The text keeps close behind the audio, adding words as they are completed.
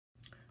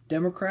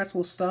Democrats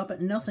will stop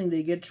at nothing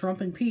to get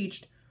Trump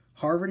impeached.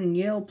 Harvard and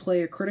Yale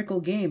play a critical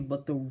game,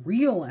 but the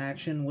real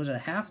action was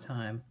at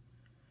halftime.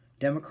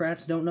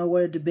 Democrats don't know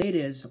what a debate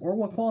is or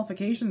what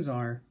qualifications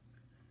are.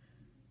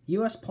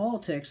 U.S.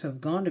 politics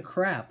have gone to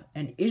crap,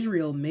 and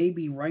Israel may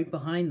be right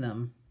behind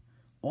them.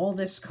 All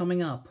this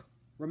coming up.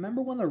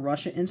 Remember when the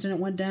Russia incident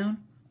went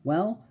down?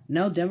 Well,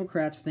 now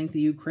Democrats think the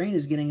Ukraine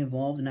is getting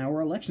involved in our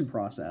election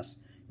process.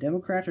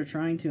 Democrats are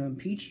trying to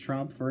impeach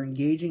Trump for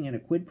engaging in a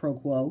quid pro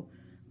quo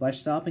by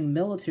stopping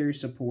military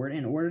support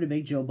in order to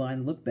make Joe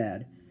Biden look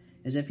bad,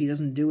 as if he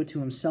doesn't do it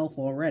to himself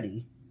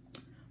already.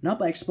 Not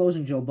by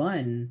exposing Joe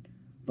Biden,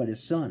 but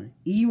his son.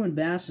 EU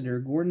Ambassador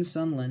Gordon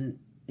Sondland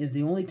is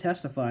the only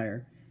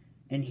testifier,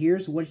 and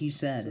here's what he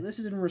said. So this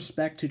is in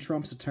respect to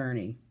Trump's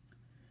attorney.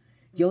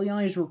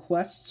 Giuliani's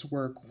requests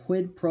were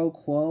quid pro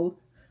quo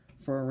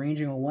for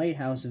arranging a White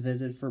House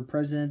visit for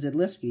President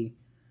Zelensky.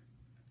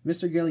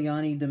 Mr.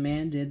 Giuliani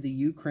demanded the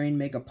Ukraine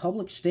make a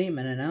public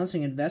statement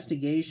announcing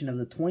investigation of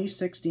the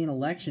 2016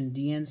 election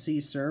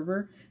DNC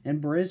server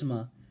and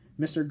Burisma.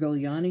 Mr.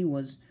 Giuliani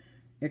was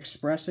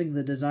expressing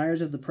the desires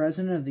of the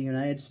President of the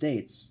United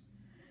States,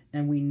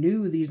 and we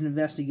knew these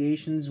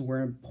investigations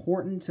were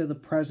important to the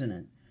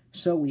President.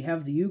 So we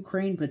have the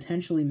Ukraine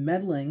potentially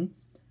meddling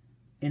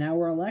in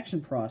our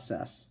election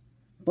process.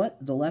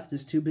 But the left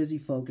is too busy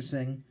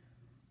focusing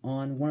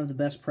on one of the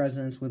best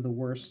presidents with the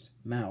worst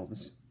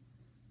mouths.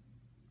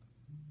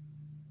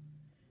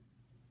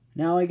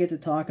 Now I get to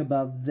talk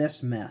about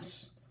this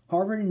mess.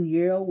 Harvard and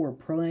Yale were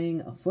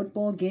playing a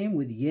football game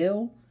with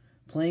Yale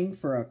playing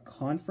for a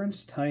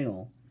conference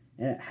title.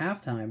 And at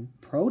halftime,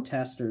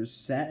 protesters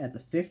sat at the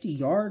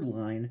 50-yard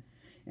line,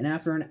 and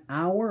after an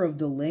hour of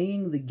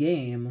delaying the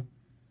game,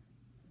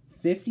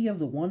 50 of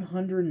the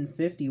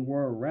 150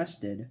 were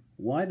arrested.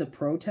 Why the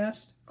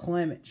protest?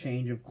 Climate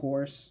change, of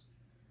course.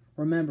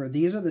 Remember,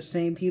 these are the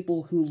same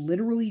people who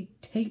literally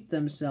taped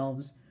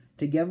themselves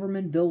to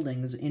government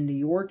buildings in New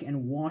York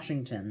and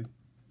Washington.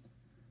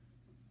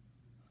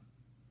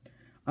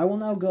 I will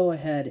now go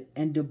ahead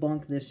and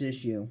debunk this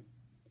issue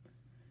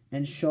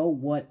and show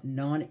what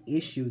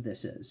non-issue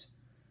this is.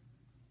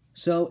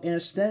 So, in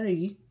a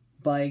study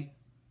by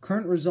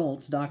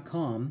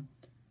currentresults.com,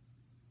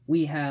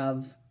 we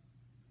have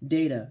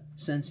data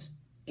since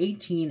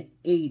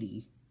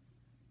 1880,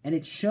 and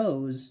it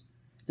shows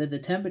that the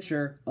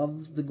temperature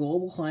of the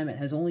global climate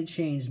has only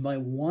changed by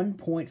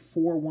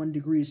 1.41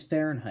 degrees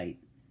Fahrenheit.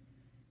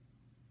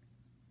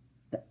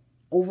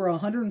 Over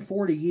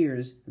 140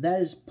 years, that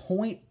is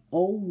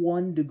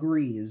 0.01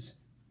 degrees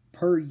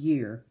per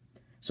year.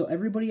 So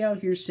everybody out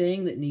here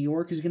saying that New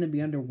York is going to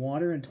be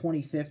underwater in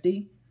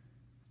 2050,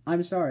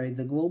 I'm sorry,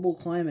 the global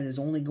climate is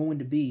only going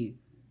to be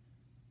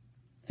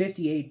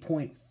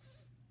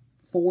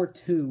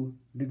 58.42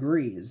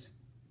 degrees.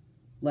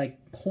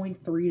 Like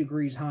 0.3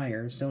 degrees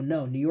higher. So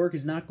no, New York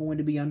is not going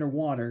to be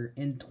underwater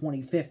in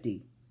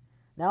 2050.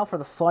 Now for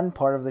the fun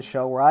part of the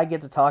show, where I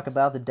get to talk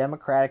about the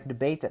Democratic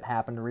debate that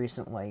happened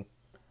recently.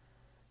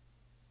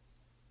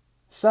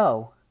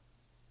 So,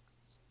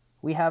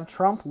 we have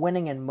Trump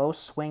winning in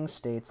most swing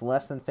states,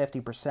 less than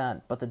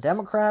 50%. But the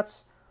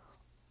Democrats,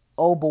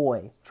 oh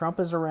boy, Trump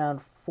is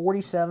around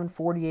 47,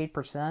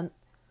 48%.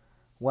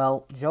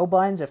 Well, Joe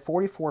Biden's at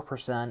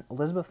 44%.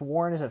 Elizabeth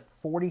Warren is at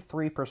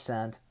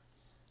 43%.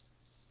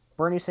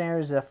 Bernie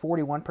Sanders is at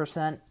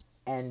 41%,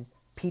 and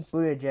Pete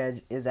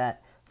Buttigieg is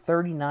at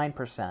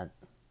 39%.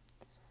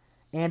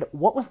 And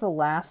what was the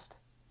last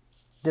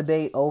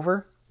debate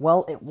over?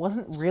 Well, it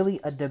wasn't really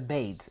a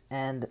debate,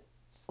 and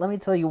let me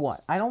tell you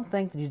what, I don't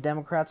think these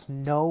Democrats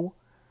know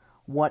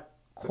what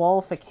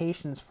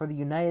qualifications for the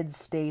United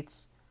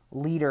States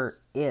leader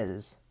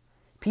is.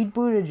 Pete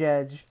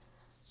Buttigieg,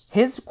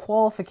 his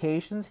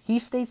qualifications, he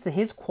states that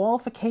his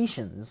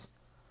qualifications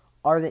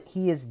are that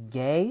he is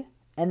gay,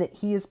 and that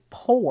he is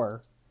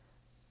poor.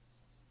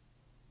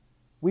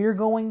 We are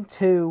going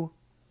to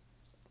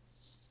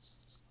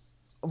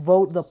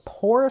vote the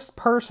poorest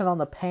person on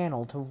the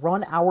panel to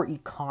run our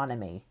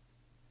economy.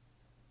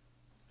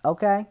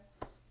 Okay?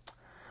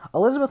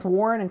 Elizabeth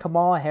Warren and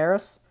Kamala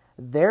Harris,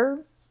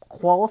 their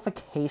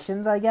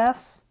qualifications, I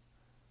guess,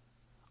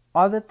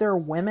 are that they're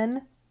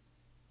women,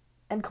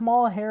 and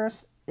Kamala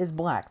Harris is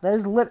black. That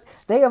is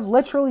they have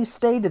literally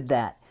stated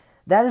that.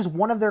 That is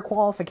one of their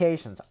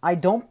qualifications. I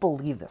don't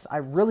believe this. I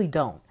really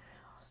don't.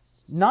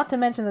 Not to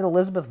mention that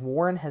Elizabeth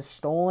Warren has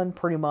stolen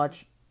pretty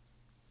much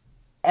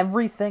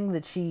everything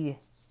that she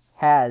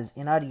has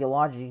in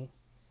ideology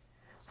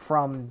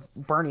from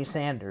Bernie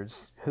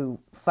Sanders, who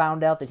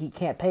found out that he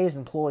can't pay his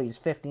employees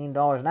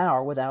 $15 an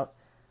hour without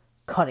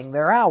cutting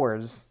their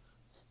hours.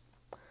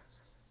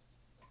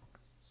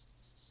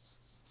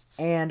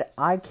 And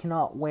I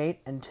cannot wait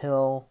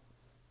until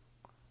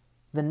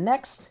the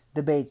next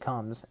debate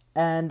comes,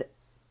 and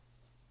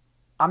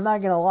I'm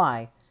not going to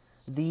lie,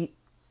 the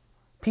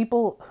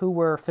people who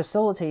were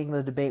facilitating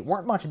the debate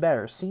weren't much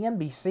better.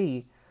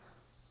 MSNBC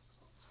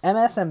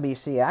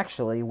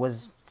actually,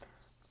 was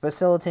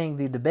facilitating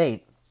the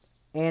debate,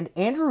 and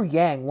Andrew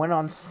Yang went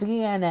on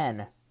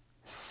CNN,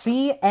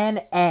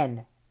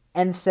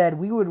 and said,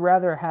 we would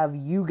rather have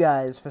you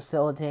guys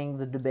facilitating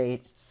the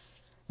debate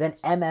than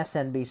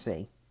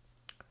MSNBC.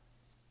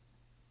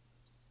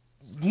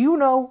 Do you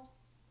know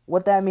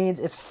what that means?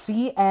 If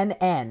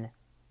CNN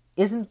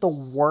isn't the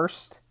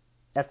worst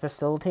at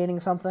facilitating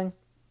something,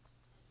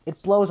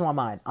 it blows my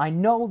mind. I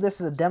know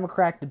this is a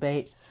Democratic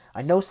debate.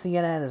 I know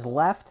CNN is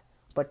left,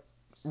 but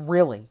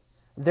really,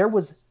 there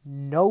was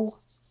no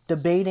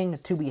debating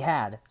to be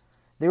had.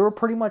 They were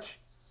pretty much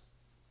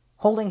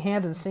holding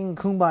hands and singing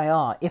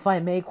Kumbaya, if I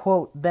may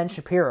quote Ben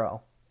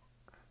Shapiro.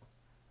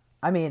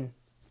 I mean,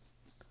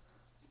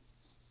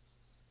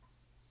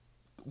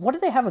 what do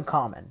they have in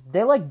common?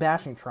 They like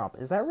bashing Trump.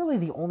 Is that really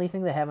the only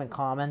thing they have in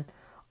common,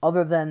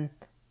 other than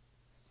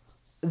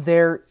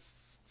they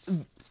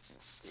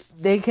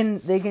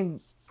can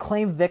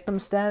claim victim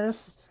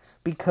status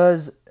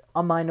because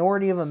a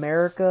minority of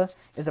America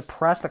is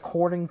oppressed,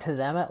 according to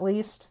them at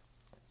least?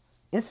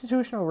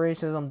 Institutional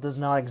racism does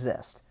not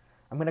exist.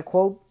 I'm going to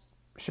quote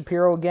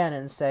Shapiro again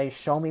and say,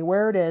 show me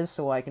where it is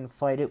so I can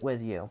fight it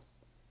with you.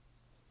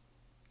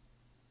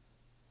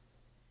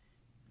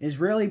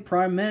 Israeli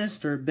Prime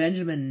Minister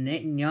Benjamin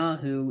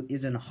Netanyahu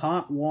is in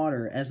hot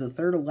water as the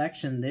third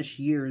election this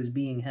year is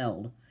being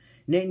held.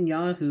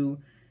 Netanyahu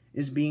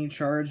is being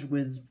charged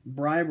with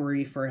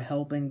bribery for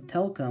helping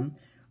Telkom,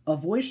 a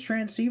voice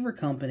transceiver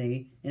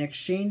company, in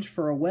exchange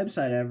for a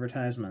website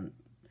advertisement,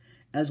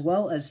 as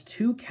well as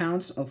 2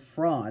 counts of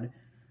fraud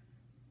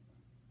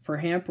for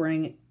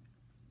hampering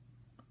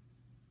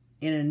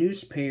in a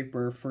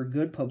newspaper for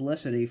good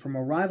publicity from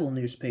a rival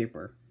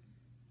newspaper,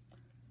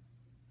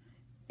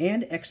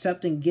 and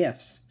accepting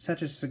gifts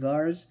such as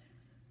cigars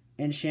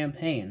and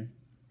champagne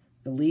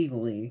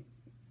illegally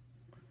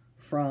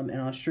from an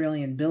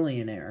Australian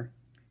billionaire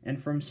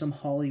and from some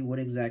Hollywood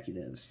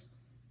executives.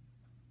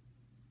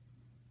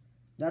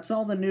 That's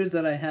all the news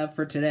that I have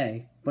for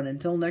today, but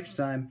until next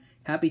time,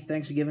 happy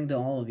Thanksgiving to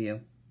all of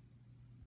you.